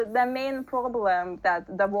The main problem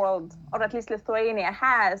that the world, or at least Lithuania,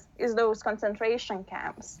 has is those concentration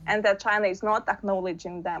camps, and that China is not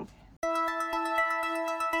acknowledging them.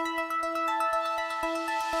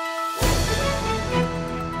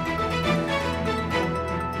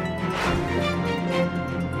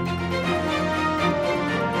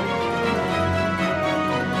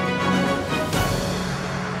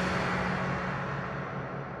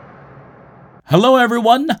 Hello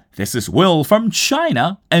everyone, this is Will from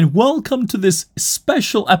China, and welcome to this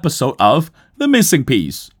special episode of The Missing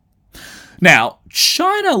Piece. Now,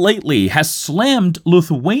 China lately has slammed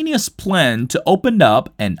Lithuania's plan to open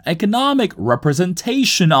up an economic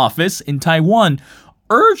representation office in Taiwan,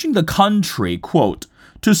 urging the country, quote,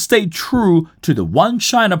 to stay true to the One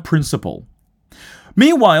China principle.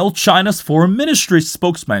 Meanwhile, China's foreign ministry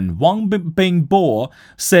spokesman Wang Bingbo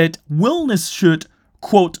said Vilnius should,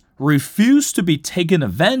 quote, refuse to be taken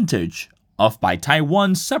advantage of by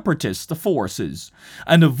Taiwan's separatist forces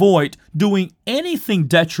and avoid doing anything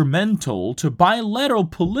detrimental to bilateral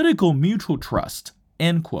political mutual trust,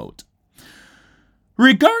 end quote.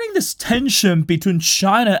 Regarding this tension between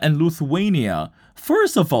China and Lithuania,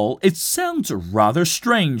 first of all, it sounds rather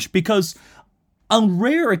strange because on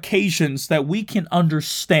rare occasions that we can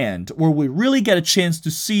understand, where we really get a chance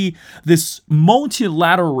to see this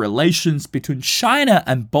multilateral relations between China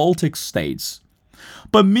and Baltic states.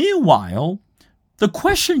 But meanwhile, the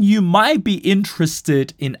question you might be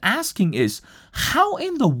interested in asking is, how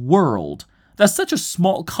in the world that such a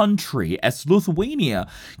small country as Lithuania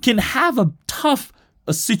can have a tough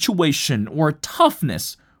situation or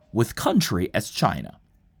toughness with country as China?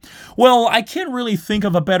 Well, I can't really think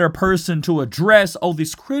of a better person to address all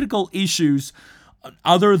these critical issues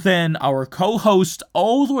other than our co-host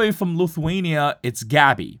all the way from Lithuania. It's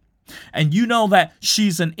Gabby. And you know that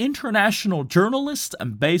she's an international journalist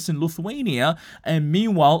and based in Lithuania. And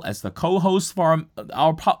meanwhile, as the co-host for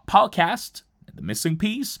our podcast, The Missing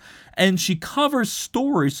Piece, and she covers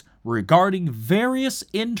stories regarding various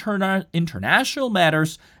international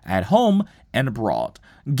matters at home and abroad.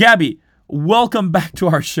 Gabby, welcome back to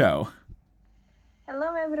our show.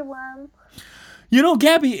 Hello, everyone. You know,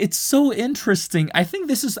 Gabby, it's so interesting. I think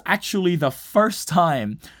this is actually the first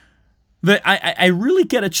time that I really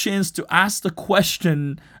get a chance to ask the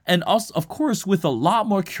question, and also, of course, with a lot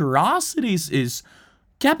more curiosities is,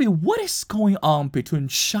 Gabby, what is going on between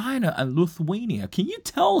China and Lithuania? Can you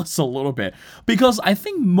tell us a little bit? Because I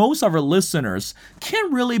think most of our listeners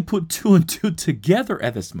can't really put two and two together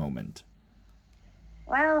at this moment.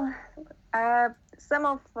 Well, some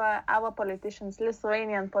of our politicians,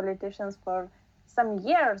 Lithuanian politicians, for some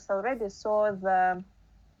years already saw the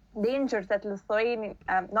dangers that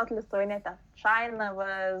that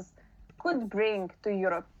China could bring to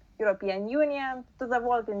Europe, European Union, to the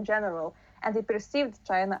world in general, and they perceived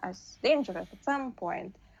China as dangerous at some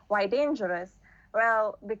point. Why dangerous?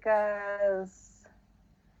 Well, because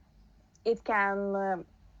it can.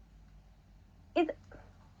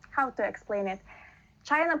 How to explain it?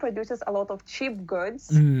 China produces a lot of cheap goods,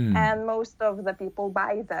 and most of the people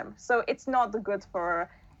buy them. So it's not good for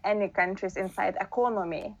any country's inside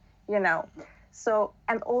economy, you know. So,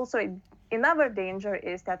 and also another danger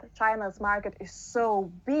is that China's market is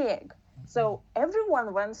so big. So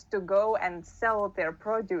everyone wants to go and sell their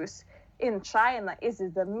produce in China. Is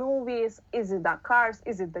it the movies? Is it the cars?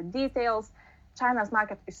 Is it the details? China's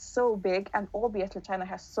market is so big, and obviously China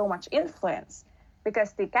has so much influence,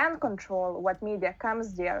 because they can control what media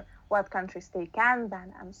comes there, what countries they can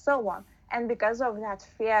ban, and so on. And because of that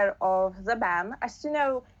fear of the ban, as you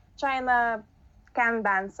know, China can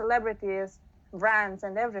ban celebrities, brands,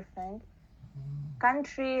 and everything.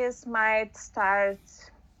 Countries might start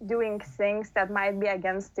doing things that might be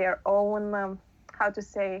against their own,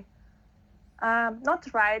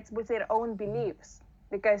 not rights, but their own beliefs,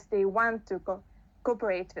 because they want to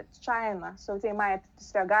cooperate with China. So they might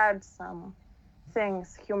disregard some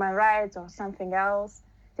things, human rights or something else.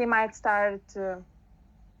 They might start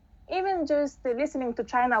even just listening to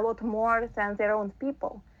China a lot more than their own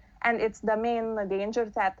people. And it's the main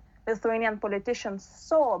danger that Lithuanian politicians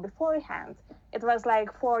saw beforehand. It was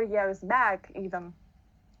like 4 years back even.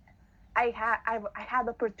 I had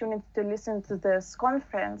the opportunity to listen to this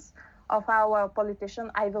conference of our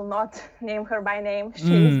politician. I will not name her by name.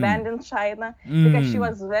 She is banned in China because she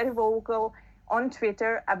was very vocal on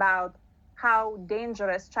Twitter about how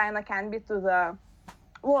dangerous China can be to the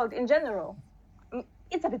world in general.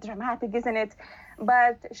 It's a bit dramatic, isn't it?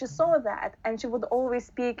 But she saw that, and she would always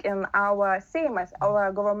speak in our Seimas,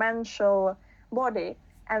 our governmental body,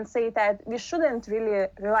 and say that we shouldn't really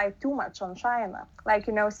rely too much on China. Like,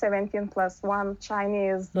 17 plus 1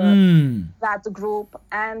 Chinese, that group.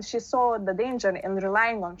 And she saw the danger in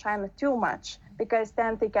relying on China too much, because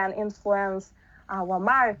then they can influence our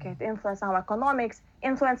market, influence our economics,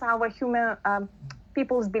 influence our human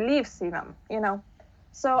people's beliefs even.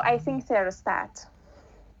 So I think there is that.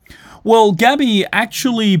 Well, Gabby,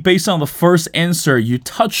 actually, based on the first answer, you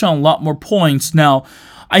touch on a lot more points. Now,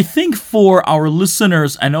 I think for our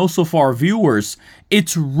listeners and also for our viewers,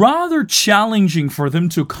 it's rather challenging for them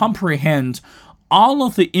to comprehend all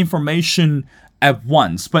of the information at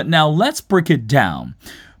once. But now let's break it down.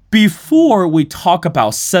 Before we talk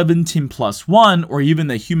about 17 plus 1 or even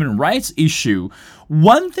the human rights issue,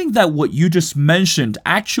 one thing that what you just mentioned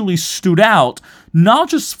actually stood out, not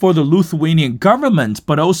just for the Lithuanian government,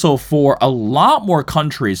 but also for a lot more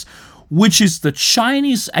countries, which is the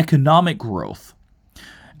Chinese economic growth.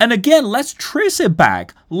 And again, let's trace it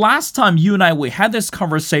back. Last time you and we had this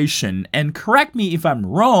conversation, and correct me if I'm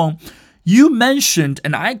wrong, you mentioned,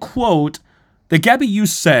 and I quote, that Gabby, you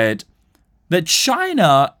said, that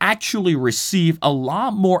China actually received a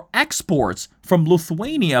lot more exports from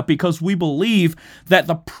Lithuania because we believe that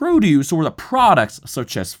the produce or the products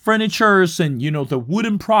such as furnitures and the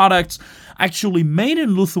wooden products actually made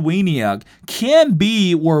in Lithuania can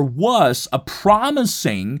be or was a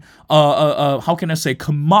promising how can I say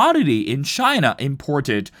commodity in China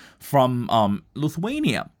imported from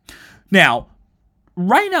Lithuania. Now,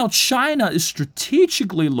 right now China is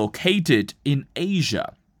strategically located in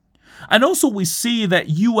Asia. And also we see that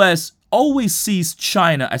U.S. always sees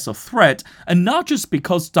China as a threat, and not just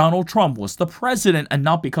because Donald Trump was the president and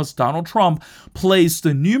not because Donald Trump placed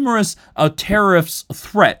the numerous tariffs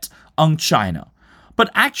threat on China. But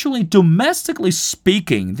actually, domestically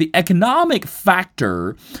speaking, the economic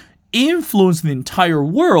factor influenced the entire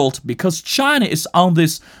world because China is on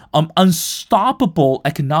this unstoppable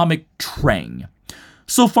economic train.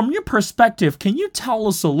 So from your perspective, can you tell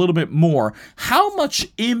us a little bit more? How much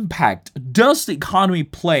impact does the economy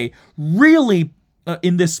play really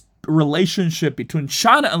in this relationship between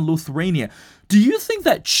China and Lithuania? Do you think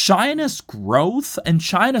that China's growth and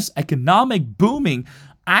China's economic booming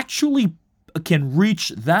actually can reach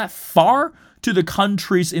that far to the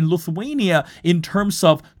countries in Lithuania in terms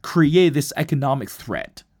of create this economic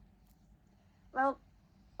threat? Well,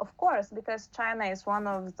 of course, because China is one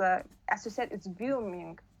of the, as you said, it's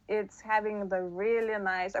booming. It's having the really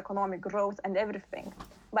nice economic growth and everything.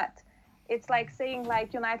 But it's like saying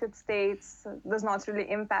like United States does not really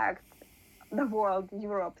impact the world,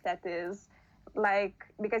 Europe, that is, like,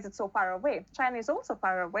 because it's so far away. China is also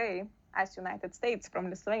far away as United States from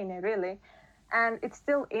Lithuania, really. And it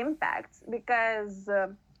still impacts because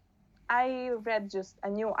I read just a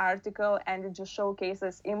new article and it just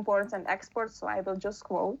showcases imports and exports. So I will just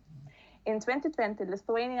quote. In 2020,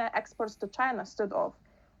 Lithuania exports to China stood off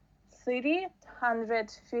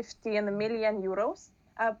 315 million euros,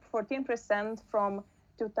 up 14% from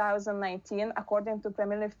 2019, according to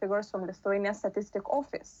preliminary figures from Lithuania Statistic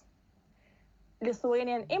Office.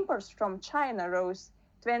 Lithuanian imports from China rose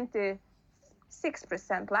 26%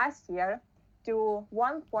 last year to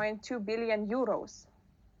 1.2 billion euros.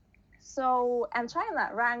 So, and China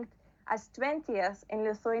ranked as 20th in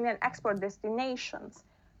Lithuanian export destinations.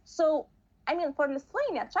 So, I mean, for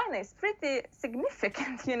Lithuania, China is pretty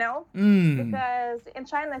significant, because in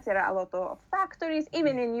China there are a lot of factories,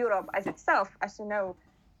 even in Europe as itself, as you know,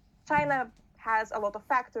 China has a lot of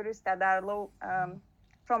factories that are low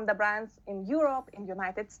from the brands in Europe, in the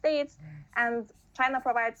United States, and China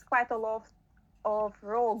provides quite a lot of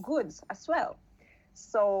raw goods as well.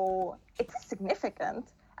 So it is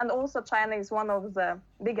significant. And also China is one of the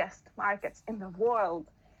biggest markets in the world,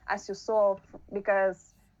 as you saw,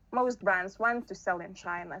 because most brands want to sell in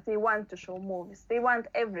China. They want to show movies. They want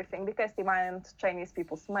everything because they want Chinese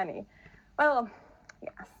people's money. Well, yeah.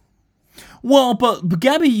 Well, but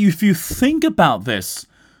Gabby, if you think about this,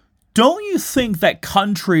 don't you think that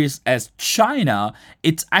countries as China,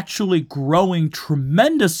 it's actually growing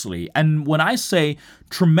tremendously? And when I say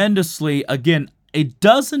tremendously, again, it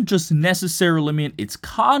doesn't just necessarily mean its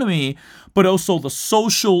economy, but also the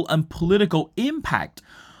social and political impact.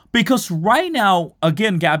 Because right now,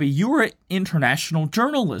 again, Gabby, you're an international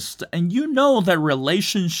journalist, and you know that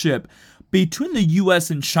relationship between the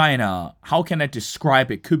US and China, how can I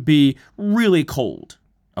describe it, could be really cold.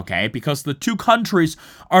 Okay, because the two countries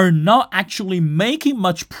are not actually making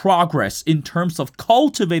much progress in terms of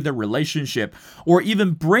cultivate the relationship or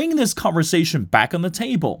even bring this conversation back on the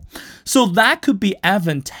table. So that could be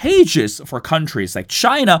advantageous for countries like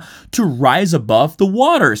China to rise above the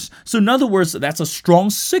waters. So in other words, that's a strong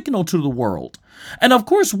signal to the world. And of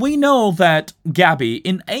course, we know that, Gabby,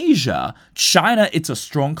 in Asia, China is a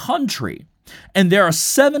strong country. And there are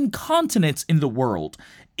 7 continents in the world.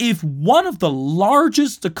 If one of the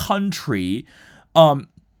largest country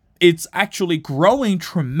it's actually growing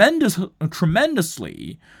tremendously,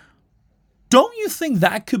 don't you think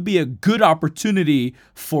that could be a good opportunity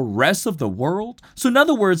for rest of the world? So in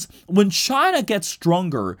other words, when China gets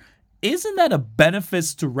stronger, isn't that a benefit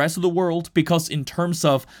to rest of the world? Because in terms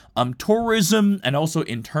of tourism and also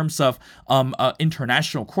in terms of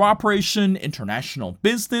international cooperation, international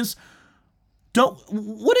business,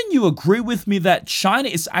 wouldn't you agree with me that China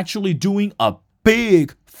is actually doing a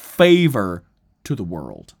big favor to the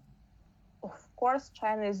world? Of course,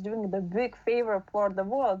 China is doing the big favor for the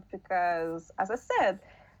world because, as I said,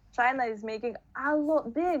 China is making a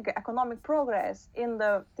lot big economic progress in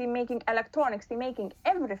they're making electronics, they're making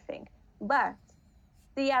everything. But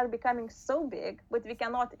they are becoming so big, but we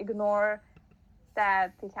cannot ignore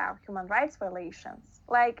that they have human rights violations.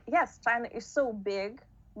 Like, yes, China is so big,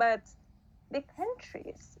 but the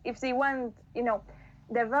countries, if they want,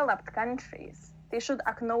 developed countries, they should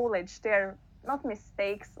acknowledge their not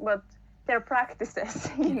mistakes, but their practices,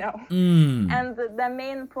 And the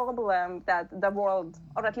main problem that the world,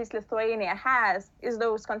 or at least Lithuania, has is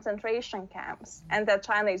those concentration camps, and that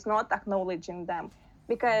China is not acknowledging them.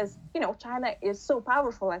 Because, China is so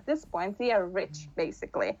powerful at this point, they are rich,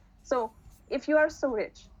 basically. So if you are so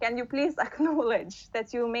rich, can you please acknowledge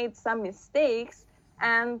that you made some mistakes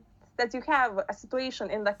and that you have a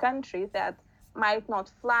situation in the country that might not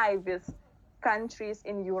fly with countries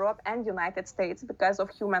in Europe and United States because of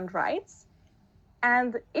human rights?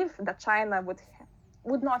 And if the China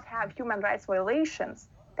would not have human rights violations,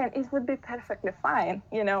 then it would be perfectly fine,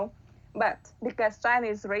 But because China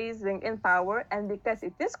is rising in power and because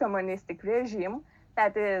it is communistic regime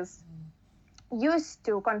that is used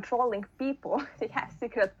to controlling people, they have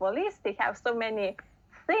secret police, they have so many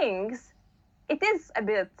things, it is a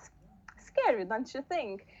bit scary, don't you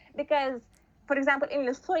think? Because, for example, in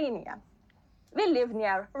Lithuania, we live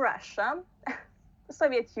near Russia,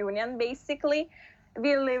 Soviet Union, basically.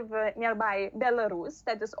 We live nearby Belarus,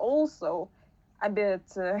 that is also a bit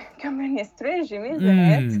communist regime, isn't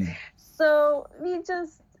it? So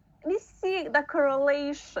we see the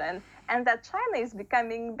correlation, and that China is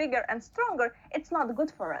becoming bigger and stronger. It's not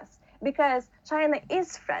good for us because China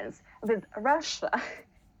is friends with Russia.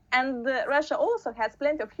 And Russia also has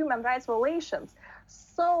plenty of human rights violations.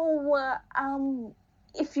 So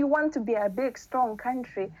if you want to be a big, strong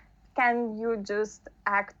country, can you just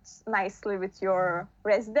act nicely with your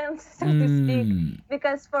residents, so to speak?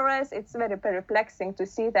 Because for us, it's very perplexing to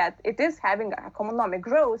see that it is having economic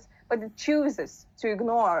growth, but it chooses to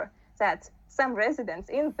ignore that some residents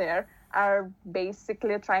in there are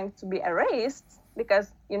basically trying to be erased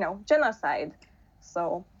because, genocide.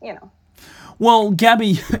 So, Well,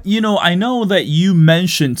 Gabby, I know that you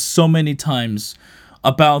mentioned so many times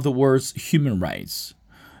about the words human rights.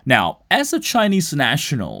 Now, as a Chinese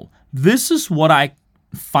national, this is what I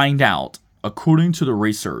find out according to the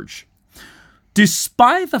research.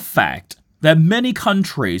 Despite the fact that many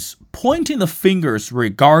countries pointing the fingers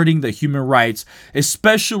regarding the human rights,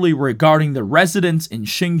 especially regarding the residents in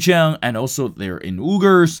Xinjiang and also there in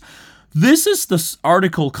Uyghurs, this is the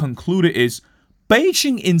article concluded is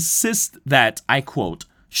Beijing insists that, I quote,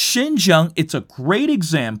 Xinjiang is a great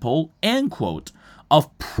example, end quote,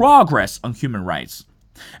 of progress on human rights,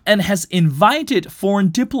 and has invited foreign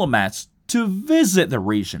diplomats to visit the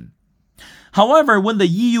region. However, when the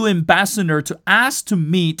EU ambassador asked to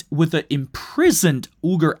meet with the imprisoned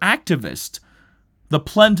Uyghur activist, the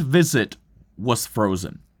planned visit was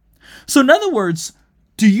frozen. So in other words,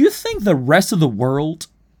 do you think the rest of the world,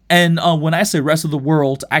 and when I say rest of the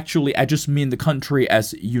world, actually I just mean the country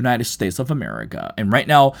as United States of America, and right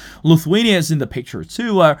now Lithuania is in the picture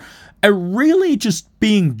too, are really just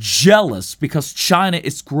being jealous because China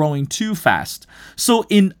is growing too fast. So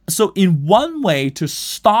in one way to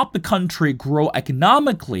stop the country grow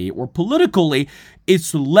economically or politically,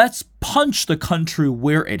 it's let's punch the country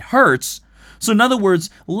where it hurts. So in other words,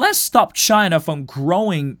 let's stop China from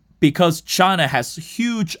growing because China has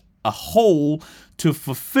a hole to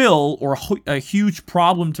fulfill or a huge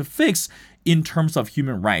problem to fix in terms of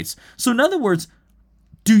human rights. So in other words,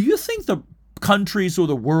 do you think the countries or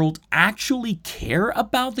the world actually care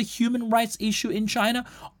about the human rights issue in China,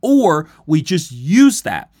 or we just use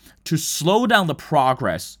that to slow down the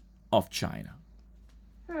progress of China?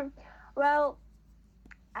 Well,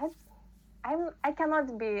 I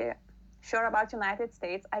cannot be sure about United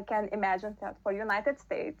States. I can imagine that for United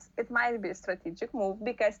States, it might be a strategic move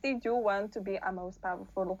because they do want to be a most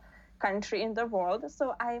powerful country in the world.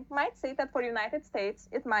 So I might say that for United States,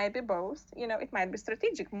 it might be both. It might be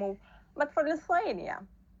strategic move. But for Lithuania,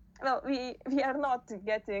 well, we are not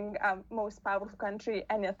getting most powerful country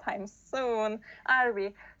anytime soon, are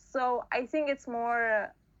we? So I think it's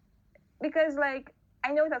more because, like,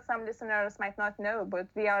 I know that some listeners might not know, but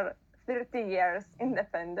we are 30 years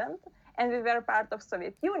independent, and we were part of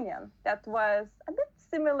Soviet Union. That was a bit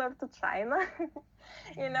similar to China,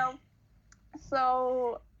 you know.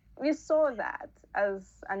 So we saw that as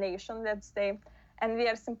a nation, let's say, and we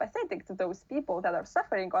are sympathetic to those people that are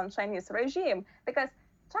suffering on Chinese regime because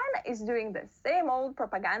China is doing the same old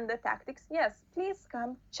propaganda tactics. Yes, please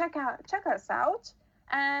come check us out,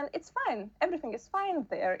 and it's fine. Everything is fine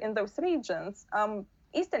there in those regions.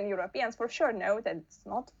 Eastern Europeans for sure know that it's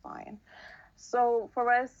not fine. So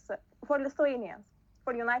for us, for Lithuanians,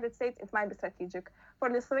 for United States, it might be strategic. For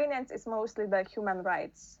Lithuanians, it's mostly the human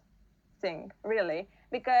rights thing, really,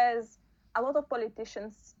 because a lot of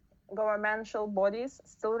politicians, governmental bodies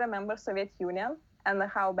still remember Soviet Union and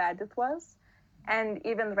how bad it was, and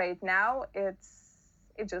even right now, it's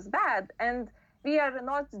just bad. And we are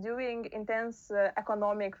not doing intense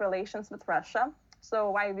economic relations with Russia.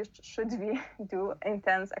 So why should we do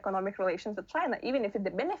intense economic relations with China, even if it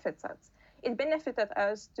benefits us? It benefited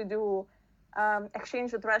us to do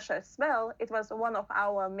exchange with Russia as well. It was one of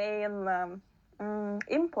our main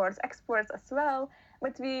imports, exports as well.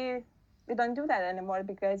 But we don't do that anymore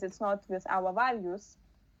because it's not with our values.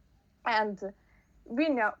 And we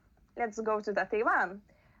know, let's go to the Taiwan.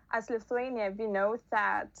 As Lithuania, we know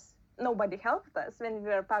that nobody helped us when we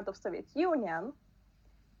were part of Soviet Union.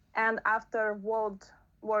 And after World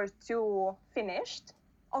War II finished,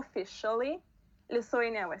 officially,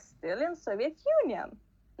 Lithuania was still in Soviet Union.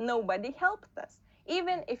 Nobody helped us.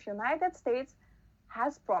 Even if United States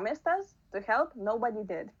has promised us to help, nobody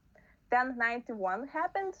did. Then 91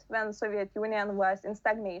 happened when Soviet Union was in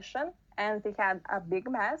stagnation and we had a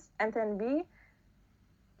big mess. And then we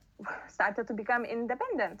started to become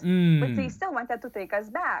independent. But they still wanted to take us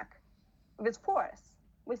back with force.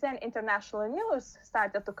 But then international news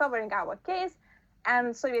started to covering our case,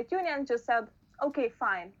 and Soviet Union just said, okay,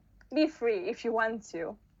 fine, be free if you want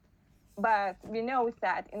to. But we know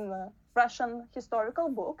that in the Russian historical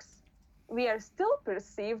books, we are still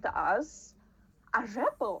perceived as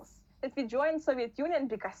rebels, that we joined Soviet Union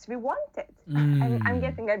because we wanted. I'm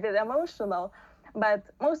getting a bit emotional, but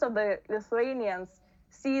most of the Lithuanians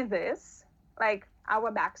see this, like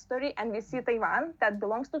our backstory, and we see Taiwan that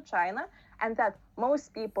belongs to China, and that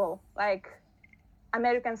most people, like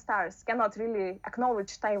American stars, cannot really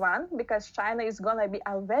acknowledge Taiwan because China is gonna be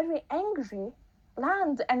a very angry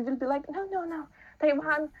land and will be like, no,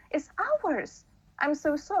 Taiwan is ours. I'm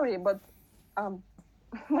so sorry, but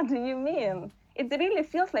what do you mean? It really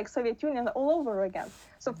feels like Soviet Union all over again.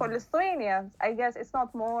 So for Lithuania, I guess it's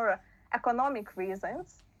not more economic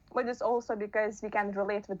reasons, but it's also because we can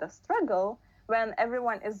relate with the struggle when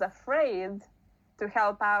everyone is afraid to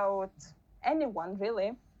help out anyone,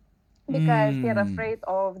 really, because they're afraid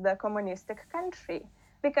of the communistic country.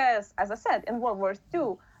 Because, as I said, in World War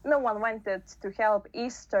II, no one wanted to help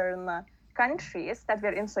Eastern countries that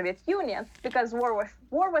were in Soviet Union because war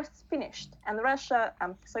was finished, and Russia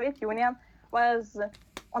and Soviet Union was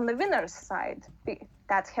on the winner's side.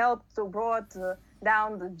 That helped to brought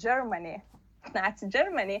down the Germany, Nazi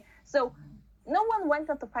Germany. So no one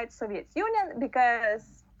wanted to fight Soviet Union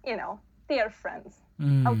because, they are friends.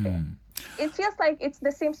 Okay. It feels like it's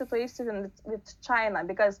the same situation with China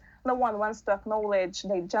because no one wants to acknowledge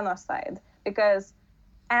the genocide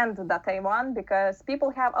and the Taiwan because people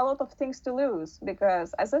have a lot of things to lose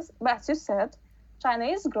because, as you said, China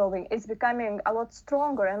is growing, it's becoming a lot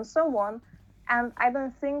stronger and so on. And I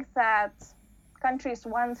don't think that countries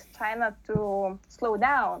want China to slow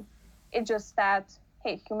down. It's just that,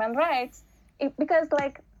 hey, human rights, because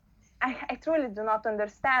I truly do not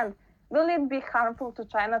understand. Will it be harmful to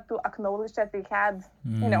China to acknowledge that we had,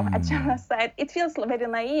 a genocide? It feels very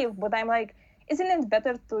naive, but I'm like, isn't it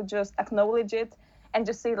better to just acknowledge it and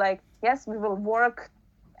just say yes, we will work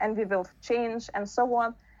and we will change and so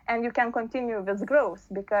on, and you can continue with growth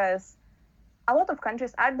because a lot of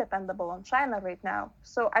countries are dependable on China right now.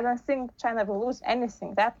 So I don't think China will lose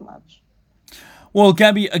anything that much. Well,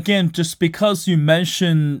 Gabby, again, just because you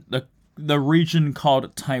mentioned the region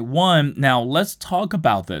called Taiwan, now let's talk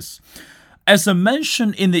about this. As I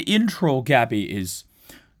mentioned in the intro, Gabby, is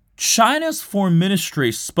China's foreign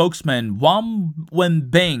ministry spokesman Wang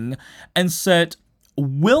Wenbing and said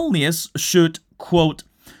Vilnius should, quote,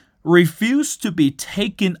 refuse to be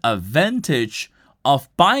taken advantage of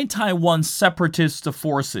by Taiwan separatist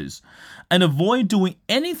forces. and avoid doing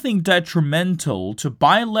anything detrimental to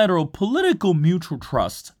bilateral political mutual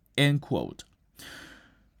trust, end quote.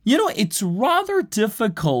 It's rather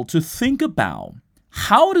difficult to think about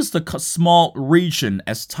how does the small region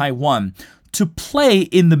as Taiwan to play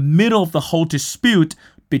in the middle of the whole dispute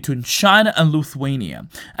between China and Lithuania.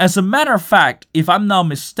 As a matter of fact, if I'm not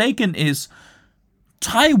mistaken,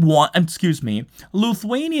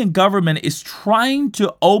 Lithuanian government is trying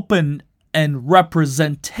to open a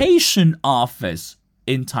representation office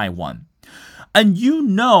in Taiwan. And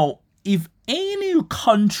if any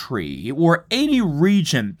country or any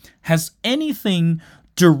region has anything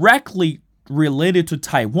directly related to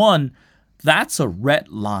Taiwan, that's a red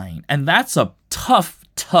line. And that's a tough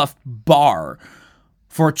bar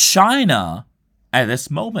for China at this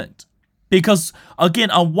moment. Because, again,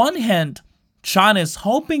 on one hand, China is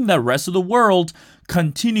hoping that the rest of the world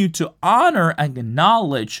continue to honor and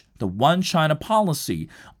acknowledge the One China policy.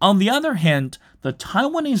 On the other hand, the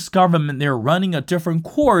Taiwanese government, they're running a different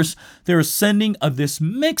course. They're sending this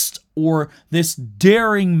mixed or this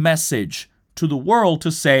daring message to the world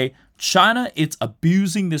to say, China is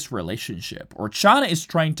abusing this relationship, or China is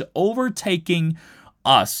trying to overtaking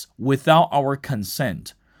us without our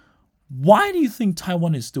consent. Why do you think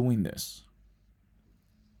Taiwan is doing this?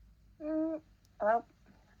 Well,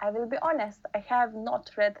 I will be honest, I have not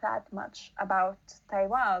read that much about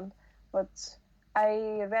Taiwan, but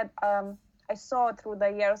I saw through the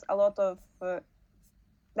years a lot of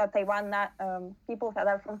that Taiwan, people that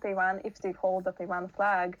are from Taiwan, if they hold the Taiwan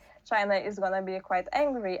flag, China is going to be quite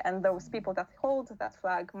angry, and those people that hold that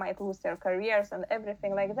flag might lose their careers and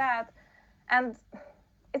everything like that. And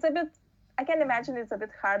I can imagine it's a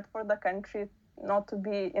bit hard for the country not to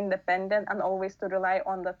be independent and always to rely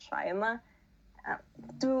on the China.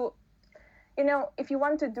 If you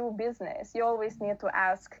want to do business, you always need to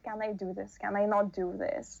ask, can I do this? Can I not do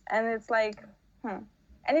this? And it's like,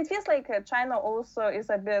 And it feels like China also is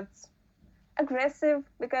a bit aggressive,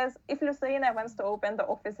 because if Lithuania wants to open the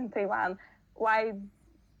office in Taiwan, why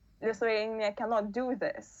Lithuania cannot do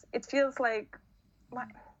this? It feels like,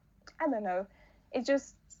 I don't know. It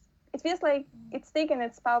feels like it's taken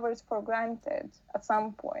its powers for granted at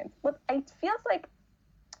some point. But it feels like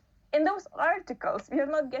in those articles, we are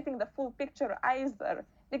not getting the full picture either,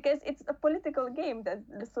 because it's a political game that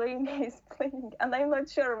Lithuania is playing, and I'm not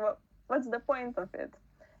sure what's the point of it.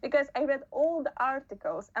 Because I read all the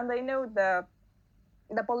articles, and I know the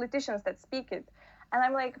politicians that speak it, and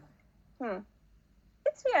I'm like,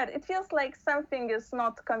 it's weird. It feels like something is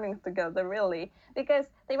not coming together, really, because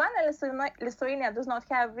Taiwan and Lithuania does not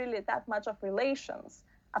have really that much of relations,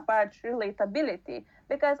 apart relatability,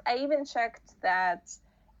 because I even checked that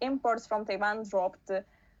imports from Taiwan dropped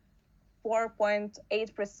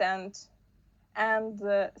 4.8%, and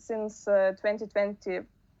since 2020,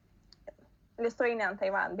 Lithuania and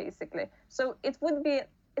Taiwan, basically. So it wouldn't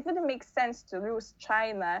make sense to lose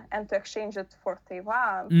China and to exchange it for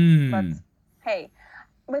Taiwan. But hey,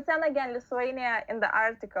 but then again, Lithuania in the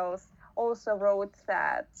articles also wrote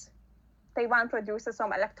that Taiwan produces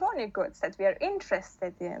some electronic goods that we are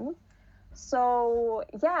interested in. So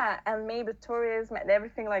yeah, and maybe tourism and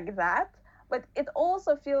everything like that. But it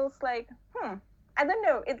also feels like, I don't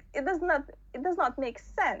know. It does not make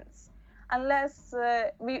sense unless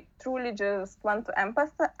we truly just want to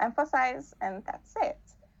emphasize, and that's it.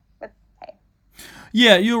 But hey.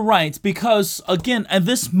 Yeah, you're right. Because again, at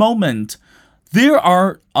this moment, there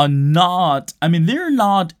are not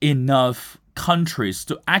enough countries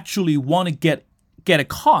to actually want to get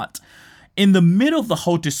caught in the middle of the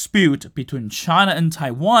whole dispute between China and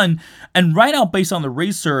Taiwan. And right now, based on the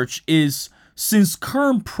research, is since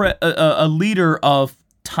current leader of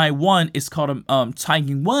Taiwan is called Tsai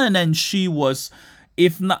Ing-wen, and she was,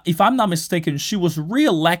 if I'm not mistaken, she was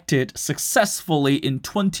reelected successfully in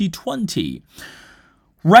 2020.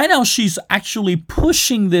 Right now, she's actually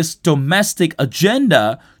pushing this domestic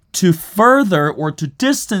agenda to further or to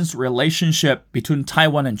distance relationship between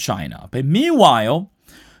Taiwan and China. But meanwhile,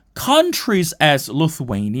 countries as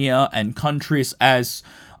Lithuania and countries as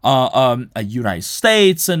United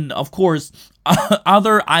States and of course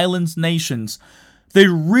other islands nations, they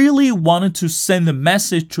really wanted to send a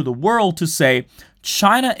message to the world to say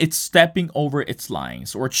China is stepping over its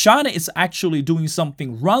lines, or China is actually doing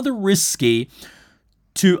something rather risky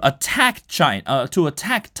to attack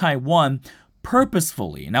Taiwan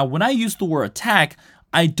purposefully. Now, when I use the word attack,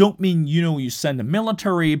 I don't mean you send the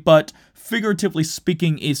military, but figuratively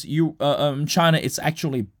speaking, is China is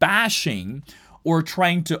actually bashing or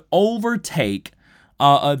trying to overtake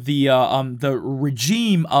the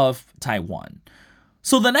regime of Taiwan.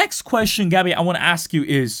 So the next question, Gabby, I want to ask you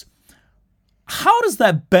is, how does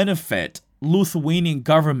that benefit Lithuanian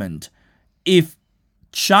government if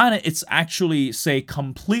China is actually, say,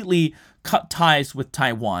 completely cut ties with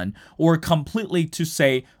Taiwan, or completely to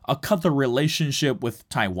say cut the relationship with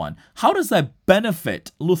Taiwan? How does that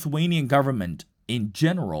benefit Lithuanian government in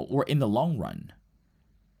general or in the long run?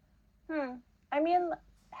 Hmm. I mean,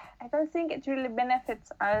 I don't think it really benefits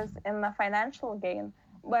us in the financial gain,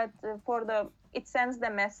 but it sends the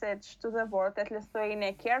message to the world that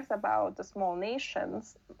Lithuania cares about the small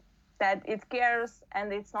nations, that it cares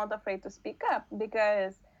and it's not afraid to speak up,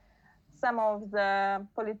 because some of the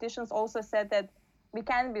politicians also said that we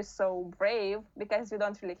can't be so brave because we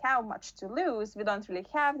don't really have much to lose. We don't really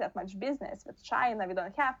have that much business with China. We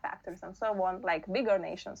don't have factories and so on, like bigger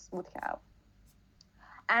nations would have.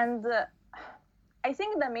 And I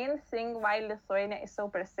think the main thing why Lithuania is so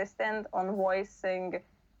persistent on voicing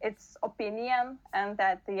its opinion and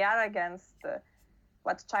that they are against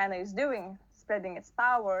what China is doing, spreading its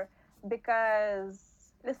power, because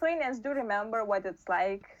Lithuanians do remember what it's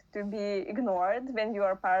like to be ignored when you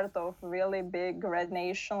are part of a really big red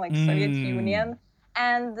nation like Soviet Union.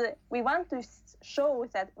 And we want to show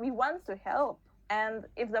that we want to help. And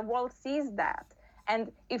if the world sees that,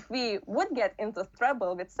 and if we would get into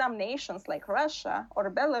trouble with some nations like Russia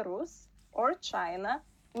or Belarus or China,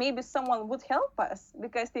 maybe someone would help us,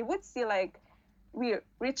 because they would see like we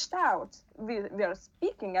reached out. We are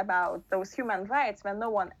speaking about those human rights when no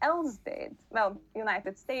one else did. Well,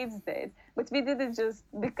 United States did, but we did it just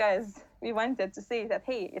because we wanted to say that,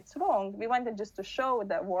 hey, it's wrong. We wanted just to show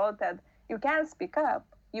the world that you can speak up.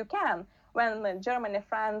 You can. When Germany,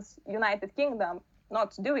 France, United Kingdom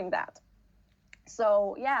not doing that.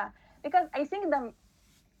 So yeah, because I think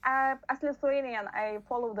as Lithuanian, I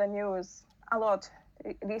follow the news a lot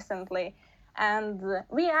recently, and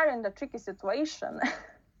we are in the tricky situation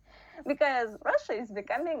because Russia is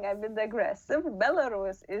becoming a bit aggressive.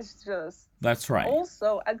 Belarus is just That's right.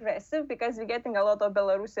 also aggressive, because we're getting a lot of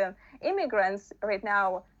Belarusian immigrants right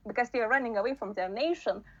now because they are running away from their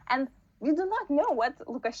nation, and we do not know what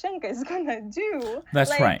Lukashenko is gonna do.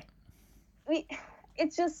 That's right.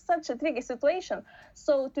 It's just such a tricky situation.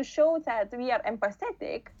 So to show that we are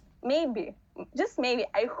empathetic, maybe, just maybe,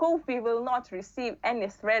 I hope we will not receive any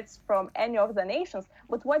threats from any of the nations.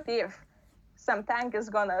 But what if some tank is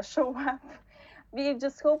gonna show up? We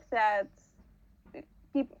just hope that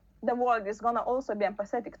the world is gonna also be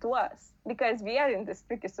empathetic to us, because we are in this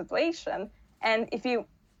tricky situation. And if you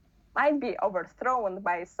might be overthrown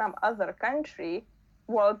by some other country,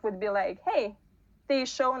 world would be like, hey, they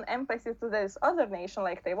shown empathy to this other nation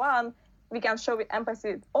like Taiwan, we can show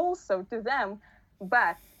empathy also to them.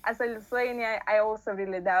 But as a Lithuania, I also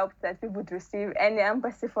really doubt that we would receive any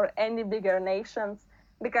empathy for any bigger nations,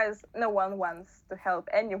 because no one wants to help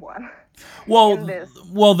anyone in this.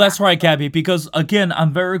 Well, that's right, Gabby, because again,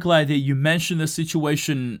 I'm very glad that you mentioned the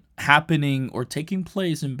situation happening or taking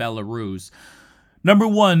place in Belarus. Number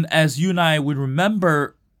one, as you and I would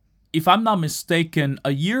remember, if I'm not mistaken,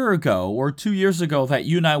 a year ago or 2 years ago, that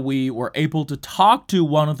you and I, we were able to talk to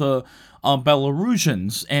one of the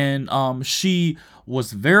Belarusians, and she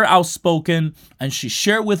was very outspoken, and she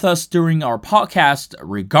shared with us during our podcast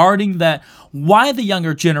regarding that why the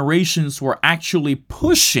younger generations were actually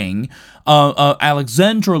pushing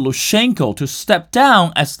Alexander Lukashenko to step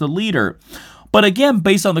down as the leader. But again,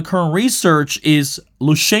 based on the current research, is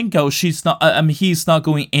Lukashenko, he's not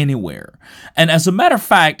going anywhere. And as a matter of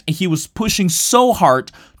fact, he was pushing so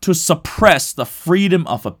hard to suppress the freedom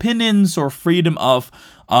of opinions or freedom of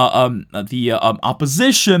the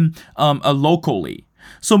opposition locally.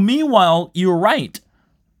 So meanwhile, you're right.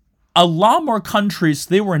 A lot more countries,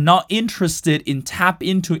 they were not interested in tap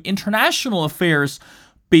into international affairs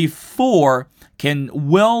before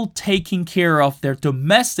taking care of their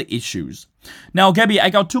domestic issues. Now, Gabby, I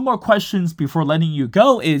got two more questions before letting you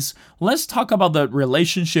go. Let's talk about the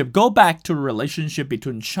relationship. Go back to the relationship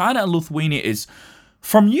between China and Lithuania.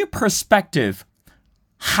 From your perspective,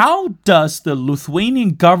 how does the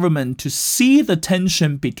Lithuanian government to see the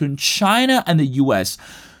tension between China and the U.S.?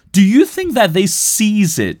 Do you think that they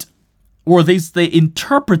seize it, or they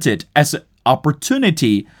interpret it as an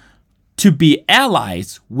opportunity to be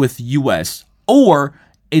allies with U.S., or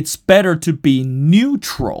it's better to be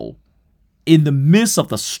neutral in the midst of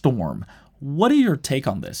the storm? What are your take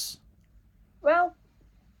on this? Well,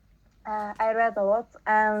 I read a lot,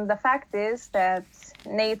 and the fact is that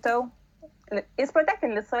NATO is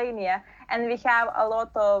protecting Lithuania, and we have a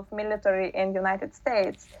lot of military in the United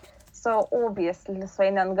States. So obviously,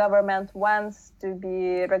 Lithuanian government wants to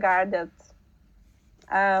be regarded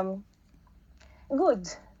good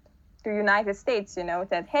to United States.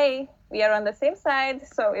 That hey, We are on the same side.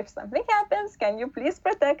 So if something happens, can you please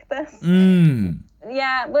protect us?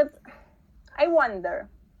 Yeah, but I wonder.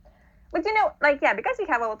 But because we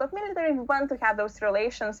have a lot of military, we want to have those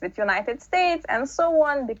relations with United States and so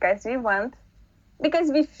on, because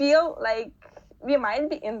we feel like we might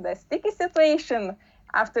be in the sticky situation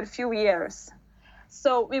after a few years.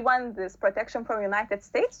 So we want this protection from United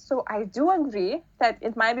States. So I do agree that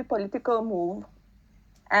it might be political move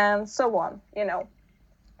and so on,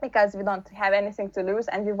 because we don't have anything to lose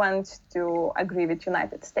and we want to agree with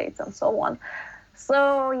United States and so on.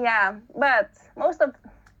 So yeah, but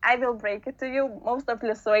I will break it to you, most of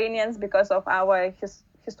Lithuanians, because of our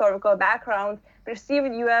historical background, perceive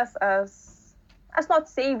US as not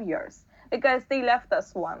saviors, because they left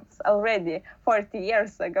us once already 40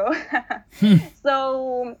 years ago.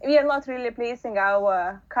 So we are not really placing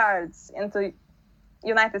our cards into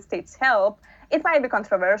United States help. It might be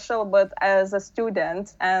controversial, but as a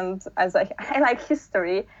student and I like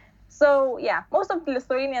history. So yeah, most of the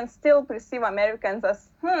Lithuanians still perceive Americans as,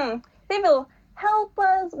 they will help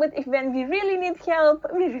us, but when we really need help,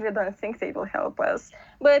 we really don't think they will help us.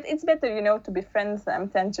 But it's better, to befriend them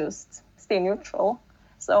than just stay neutral.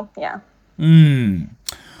 So yeah.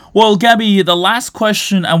 Well, Gabby, the last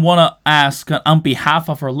question I want to ask on behalf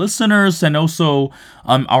of our listeners and also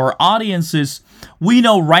our audience is, we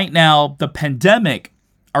know right now the pandemic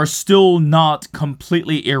are still not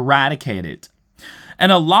completely eradicated.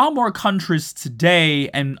 And a lot more countries today,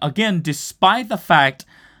 and again, despite the fact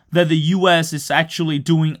that the US is actually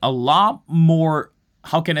doing a lot more,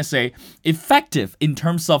 how can I say, effective in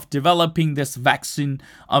terms of developing this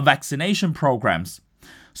vaccination programs.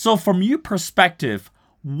 So from your perspective,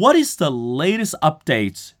 what is the latest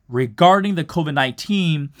updates regarding the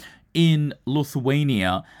COVID-19 in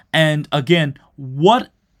Lithuania? And again, what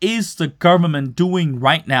is the government doing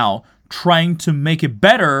right now trying to make it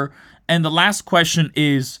better? And the last question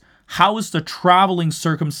is, how is the traveling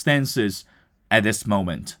circumstances at this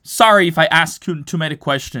moment? Sorry if I ask you too many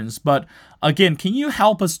questions, but again, can you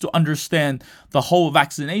help us to understand the whole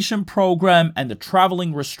vaccination program and the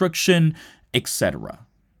traveling restriction, etc.?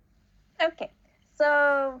 Okay,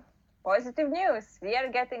 so positive news. We are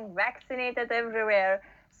getting vaccinated everywhere.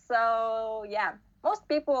 So yeah, most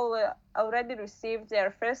people already received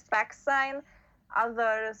their first vaccine.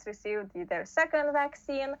 Others received their second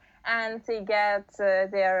vaccine, and they get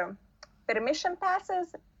their permission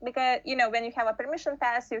passes, because when you have a permission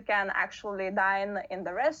pass, you can actually dine in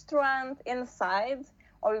the restaurant inside,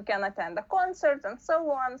 or you can attend a concert and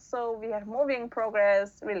so on. So we are moving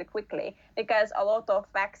progress really quickly, because a lot of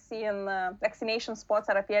vaccination spots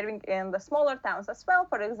are appearing in the smaller towns as well.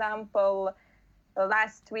 For example,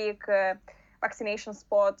 last week, vaccination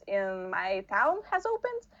spot in my town has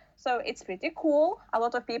opened. So it's pretty cool. A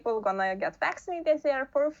lot of people gonna get vaccinated there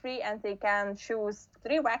for free, and they can choose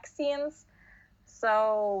 3 vaccines.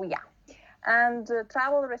 So yeah. And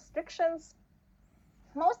travel restrictions,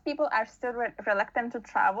 most people are still reluctant to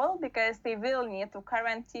travel because they will need to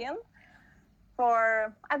quarantine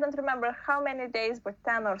for, I don't remember how many days, but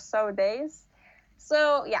 10 or so days.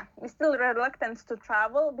 So yeah, we're still reluctant to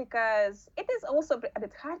travel, because it is also a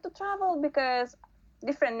bit hard to travel, because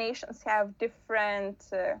different nations have different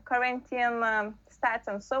quarantine stats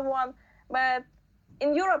and so on. But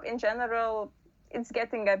in Europe in general, it's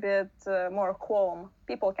getting a bit more calm.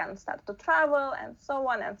 People can start to travel and so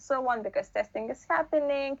on, because testing is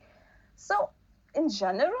happening. So in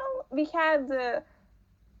general, we had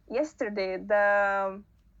yesterday the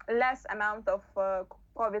less amount of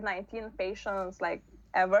COVID-19 patients like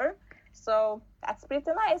ever. So that's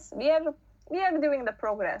pretty nice. We are doing the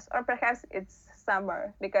progress, or perhaps it's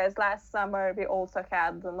summer, because last summer we also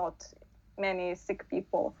had not many sick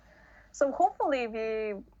people. So hopefully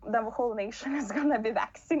the whole nation is gonna be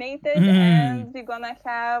vaccinated and we're gonna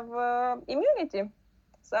have immunity.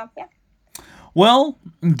 So yeah. Well,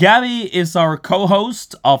 Gabby is our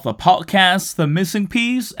co-host of the podcast The Missing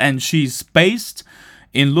Piece, and she's based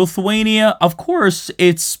in Lithuania. Of course,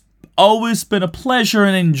 it's always been a pleasure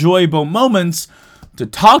and enjoyable moments to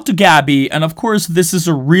talk to Gabby, and of course, this is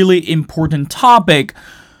a really important topic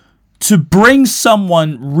to bring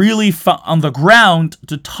someone really on the ground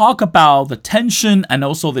to talk about the tension and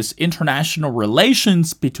also this international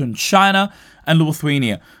relations between China and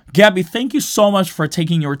Lithuania. Gabby, thank you so much for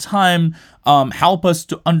taking your time. Help us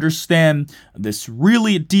to understand this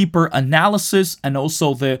really deeper analysis and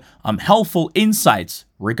also the helpful insights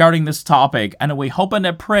regarding this topic. And we hope and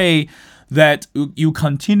I pray that you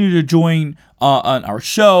continue to join on our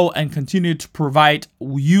show and continue to provide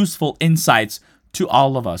useful insights to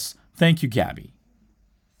all of us. Thank you, Gabby.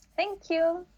 Thank you.